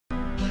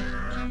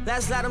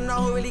Let's let them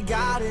know who really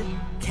got it.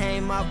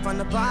 Came up from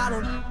the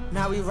bottom,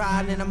 now we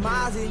riding in a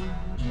Mozzie.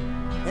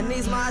 And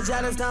these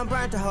Margielas done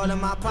burnt a hole in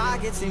my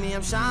pocket. See me,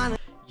 I'm shining.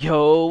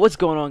 Yo, what's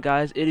going on,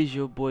 guys? It is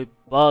your boy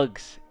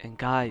Bugs, and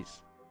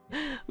guys,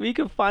 we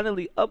can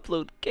finally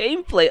upload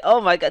gameplay. Oh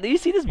my god, do you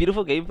see this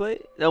beautiful gameplay?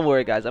 Don't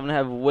worry, guys, I'm gonna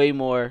have way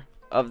more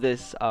of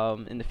this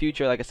in the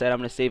future. Like I said, I'm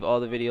gonna save all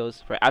the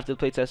videos for after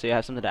the playtest, so you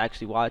have something to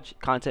actually watch,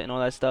 content and all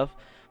that stuff.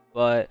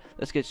 But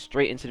let's get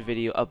straight into the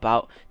video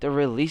about the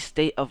release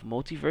date of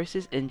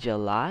Multiversus in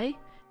July.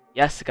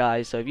 Yes,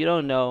 guys, so if you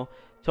don't know,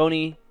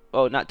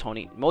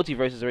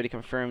 Multiversus already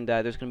confirmed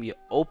that there's going to be an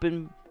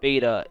open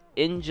beta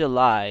in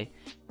July,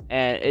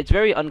 and it's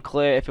very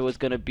unclear if it was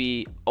going to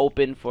be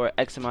open for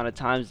X amount of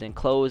times then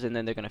close and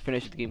then they're going to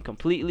finish the game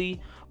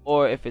completely,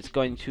 or if it's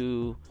going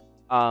to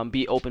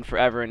be open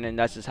forever, and then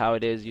that's just how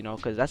it is, you know,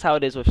 because that's how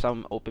it is with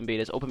some open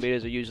betas. Open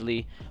betas are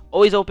usually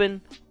always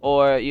open,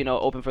 or, you know,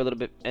 open for a little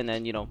bit and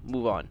then, you know,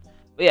 move on.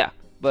 But yeah,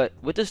 but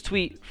with this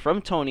tweet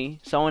from Tony,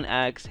 someone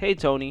asks, hey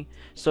Tony,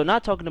 so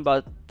not talking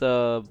about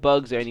the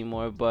bugs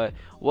anymore, but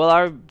will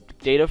our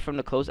data from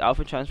the closed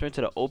alpha transfer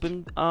to the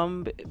open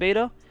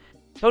beta?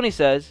 Tony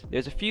says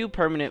there's a few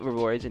permanent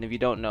rewards, and if you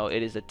don't know,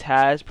 it is a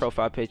Taz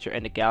profile picture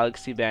and the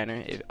Galaxy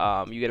banner. If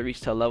you gotta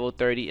reach to level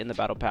 30 in the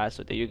battle pass,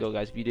 so there you go,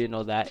 guys. If you didn't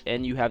know that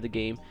and you have the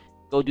game,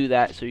 go do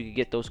that so you can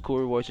get those cool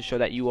rewards to show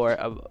that you are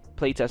a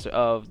playtester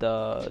of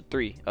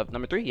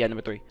number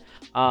three.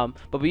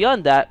 But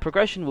beyond that,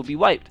 progression will be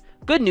wiped.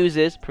 Good news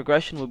is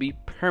progression will be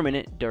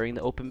permanent during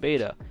the open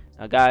beta.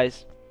 Now,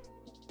 guys,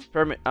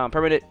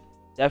 permanent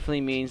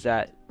definitely means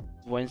that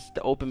once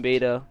the open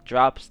beta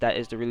drops, that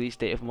is the release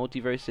date of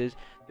Multiversus.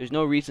 There's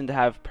no reason to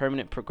have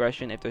permanent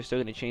progression if they're still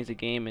going to change the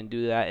game and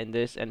do that and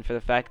this. And for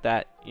the fact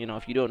that, you know,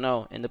 if you don't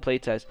know, in the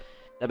playtest,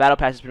 the battle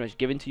pass is pretty much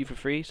given to you for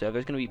free. So if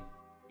there's going to be,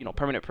 you know,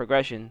 permanent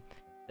progression,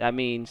 that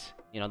means,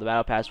 you know, the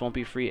battle pass won't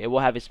be free. It will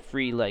have its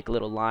free like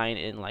little line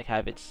and like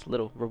have its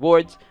little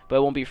rewards, but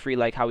it won't be free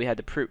like how we had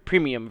the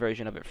premium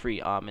version of it free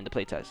in the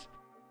playtest.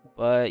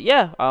 But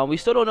yeah, we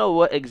still don't know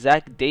what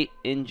exact date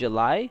in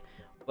July,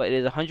 but it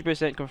is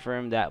 100%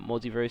 confirmed that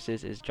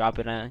Multiversus is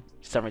dropping in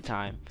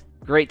summertime.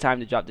 Great time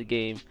to drop the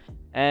game.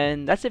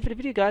 And that's it for the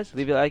video, guys.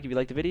 Leave a like if you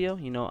liked the video.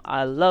 You know,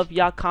 I love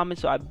y'all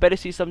comments, so I better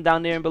see some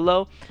down there and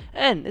below.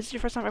 And this is your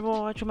first time ever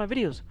watching my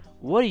videos.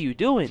 What are you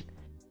doing?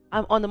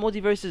 I'm on the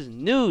Multiversus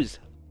news,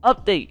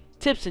 update,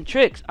 tips and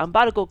tricks. I'm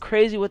about to go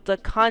crazy with the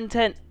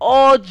content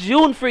all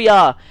June for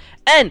y'all.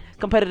 And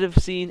competitive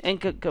scene and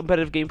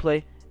competitive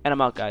gameplay. And I'm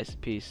out, guys.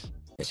 Peace.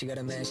 Yeah, she got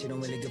a man she don't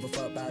really give a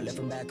fuck about. Left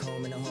him back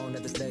home in a whole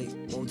nother state.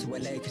 Moved to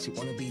LA cause she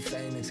wanna be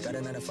famous. Got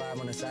a 9 to 5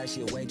 on the side,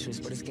 she a waitress,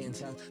 but it's getting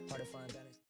tough, hard to find out.